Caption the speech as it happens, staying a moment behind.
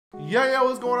Yo,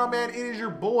 what's going on, man? It is your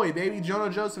boy, baby,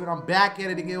 Joenojoseph, and I'm back at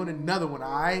it again with another one,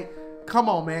 alright? Come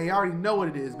on, man. You already know what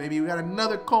it is, baby. We got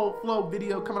another Coldflow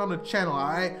video coming on the channel,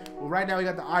 alright? Well, right now we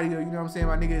got the audio, you know what I'm saying?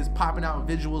 My nigga is popping out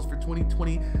visuals for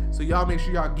 2020, so y'all make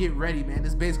sure y'all get ready, man.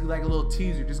 It's basically like a little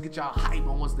teaser. Just get y'all hype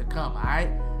on what's to come, alright?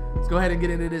 Let's go ahead and get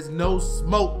into this no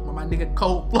smoke with my nigga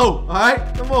Coldflow,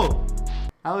 alright? Come on.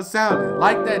 How it sounding?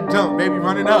 Like that jump, baby.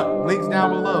 Run it up. Links down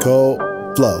below.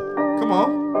 Coldflow. Come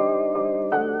on.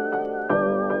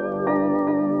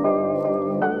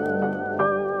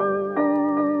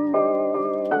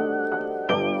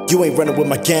 You ain't running with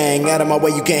my gang, out of my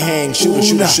way you can't hang. Shoot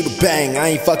a, bang, I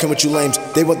ain't fucking with you lames.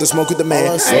 They want the smoke with the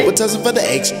man, advertising for the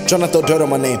eggs. Tryna throw dirt on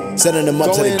my name, sending them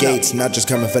up to the gates. Not just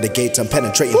coming for the gates, I'm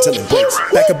penetrating till it breaks.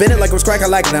 Back up in it like it was crack, I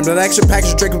like it. I'm that action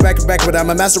package, drinking back to back. But I'm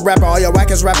a master rapper, all y'all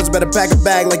whack-ass rappers better pack a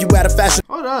bag like you out of fashion.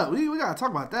 Hold up, we gotta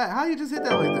talk about that. How you just hit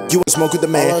that like that? You want smoke with the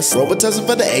man, advertising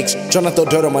for the eggs. Tryna throw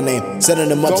dirt on my name, sending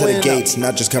them up to the gates.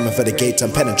 Not just coming for the gates,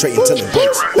 I'm penetrating till it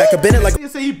breaks. Back up in it like you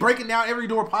say he breaking down every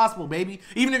door possible, baby.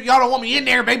 Even if y'all don't want me in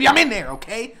there, baby, I'm in there,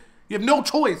 okay? You have no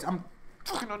choice. I'm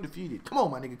fucking undefeated. Come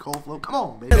on, my nigga Coldflow. Come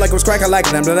on, baby. Like it was crack, I like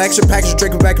it. I'm that action package,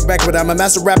 drinking back to back. But I'm a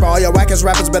master rapper. All y'all whack-ass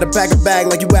rappers better pack a bag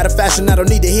like you out of fashion. I don't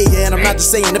need to hear you, and I'm not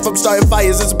just saying. If I'm starting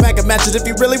fires, it's a pack of matches. If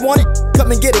you really want it, come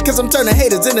and get it, cause I'm turning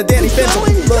haters into Danny Phantom.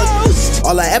 Look,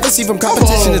 all I ever see from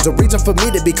competition is a reason for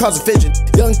me to be cause of vision.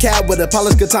 Young cat with a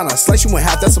polished katana, slice you in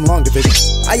half, that's some long division.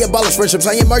 I abolish friendships,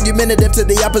 I am argumentative to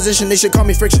the opposition. They should call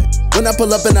me friction. When I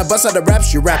pull up and I bust out the raps,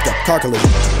 you wrapped up, car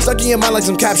collision. Stuck in your mind like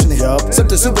some captioning.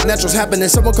 Something supernatural's happening.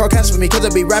 Someone call cash for me, cause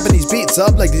I be rapping these beats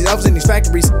up like these elves in these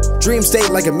factories. Dream state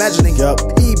like imagining.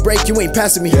 E-break, you ain't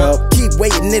passing me. Keep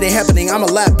waiting, it ain't happening. I'm a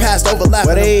lap past overlapping.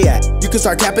 Where they at? You can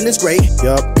start capping, it's great.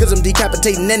 Cause I'm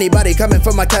decapitating anybody coming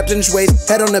from my captain's ways.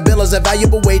 Head on the bill as a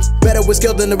valuable weight. Better with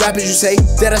skill than the rappers you say.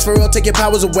 That is for real, take your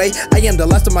powers away. I am the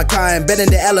last of my kind, bending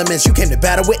the elements. You came to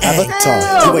battle with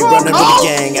Avatar. You ain't running with the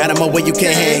gang, out of my way you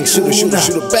can't hang. Shoot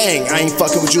a, bang, I ain't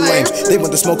fucking with you lames. They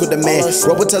want the smoke with the man,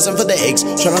 advertising for the eggs.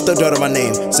 Tryna throw dirt on my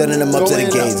name, sending them up to the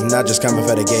gates. Not just coming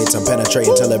for the gates, I'm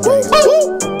penetrating till it breaks.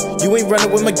 You ain't running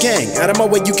with my gang, out of my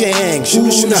way you can't hang. Shoot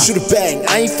a, bang,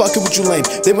 I ain't fucking with you lame.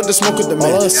 They want the smoke with the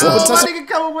man. My nigga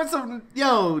coming with some,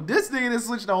 yo, this nigga done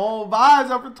switched the whole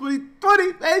vibes up for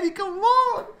 2020, baby. Come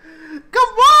on,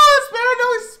 spare no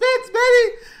expense,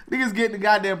 baby. Niggas getting the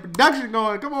goddamn production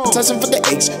going. Come on. Touching for the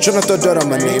eggs, trying to throw dirt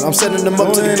on my name. I'm sending them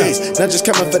up to the gates. Not just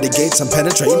coming for the gates, I'm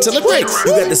penetrating till it breaks.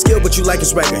 You got the skill, but you like it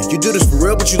swagger. You do this for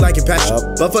real, but you like it passion.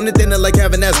 But funny thing, I like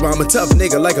having asthma. I'm a tough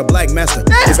nigga, like a black master.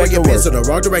 If I get pissed in the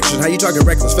wrong direction, how you talking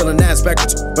reckless, feeling ass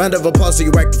backwards. Round of applause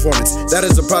to your whack performance. That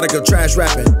is a product of trash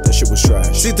rapping. That shit was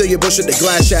trash. See through your bullshit, the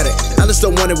glass shattered. Alice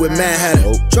don't want it with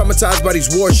Manhattan. Traumatized by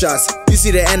these war shots. You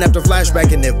see the end after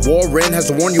flashback, and if Warren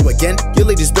has to warn you again, you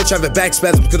leave this bitch having back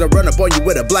spasms, cause I run up on you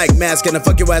with a black mask and I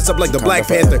fuck your ass up like the Black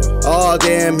Panther. Oh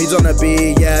damn, he's on a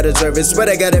beat, yeah I deserve it. Swear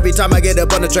to God, every time I get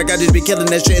up on the track, I just be killing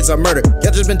that shit, it's a murder.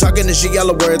 Y'all just been talking this shit, y'all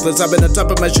are worthless. I've been on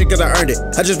top of my shit cause I earned it.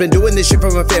 I just been doing this shit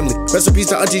for my family. Rest in peace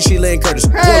to Auntie Sheila and Curtis.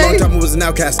 For a long time I was an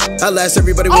outcast. I last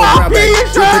everybody with a brown bag.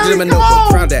 Real pictures in my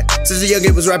notebook, crown that. Since a young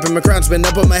kid was rapping, my crown's been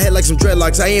up on my head like some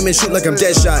dreadlocks. I aim and shoot like I'm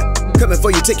Deadshot. Coming for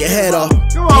you, take your head off.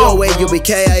 DOA, you'll be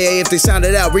KIA if they sound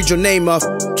it out, read your name off.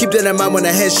 Keep that in mind when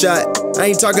a headshot. I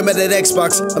ain't talking about that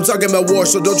Xbox, I'm talking about war,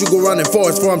 so don't you go running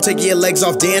forth, for I'm taking your legs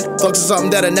off, Dan. Fucks is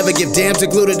something that I never give damns,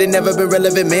 included, they never been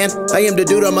relevant, man. I am the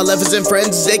dude on my left is in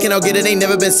friends, they can all get it, ain't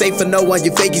never been safe for no one.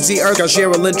 You fake, you see I'll share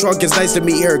a lint trunk, it's nice to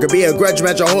meet her. Could be a grudge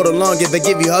match, I'll hold along, if they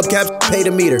give you hubcaps, pay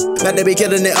the meter. Not to be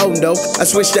killing it, oh no, I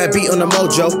switched that beat on the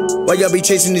mojo. While y'all be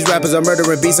chasing these rappers, I'm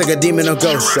murdering beats like a demon on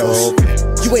ghost shows.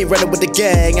 You ain't running with the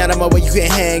gang, out of my way you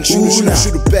can't hang. Shoot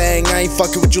a, bang, I ain't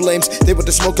fucking with you lames. They want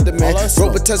the smoke with the man,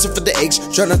 advertising for the eggs.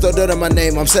 Trying to throw dirt on my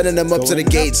name, I'm sending them up to the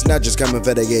gates. Not just coming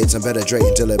for the gates, I'm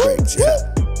penetrating till it breaks,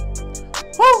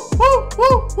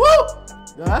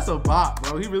 Yo, that's a bop,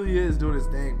 bro. He really is doing his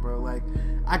thing, bro. Like,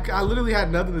 I literally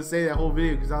had nothing to say that whole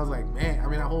video because I was like, man, I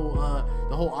mean, the whole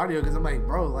audio, because I'm like,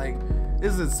 bro, like,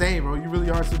 this is insane, bro. You really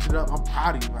are switching it up. I'm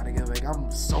proud of you, my nigga. Like,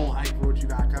 I'm so hyped for what you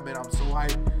got coming. I'm so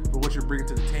hyped for what you're bringing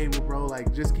to the table, bro.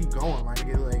 Like, just keep going, my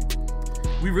nigga.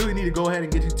 Like, we really need to go ahead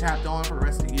and get you tapped on for the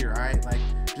rest of the year, all right? Like,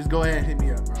 just go ahead and hit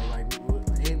me up, bro. Like,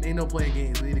 ain't no playing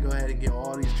games. We need to go ahead and get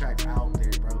all these tracks out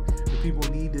there, bro. The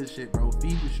people need this shit, bro.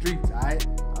 Feed the streets, all right?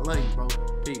 I love you, bro.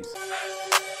 Peace.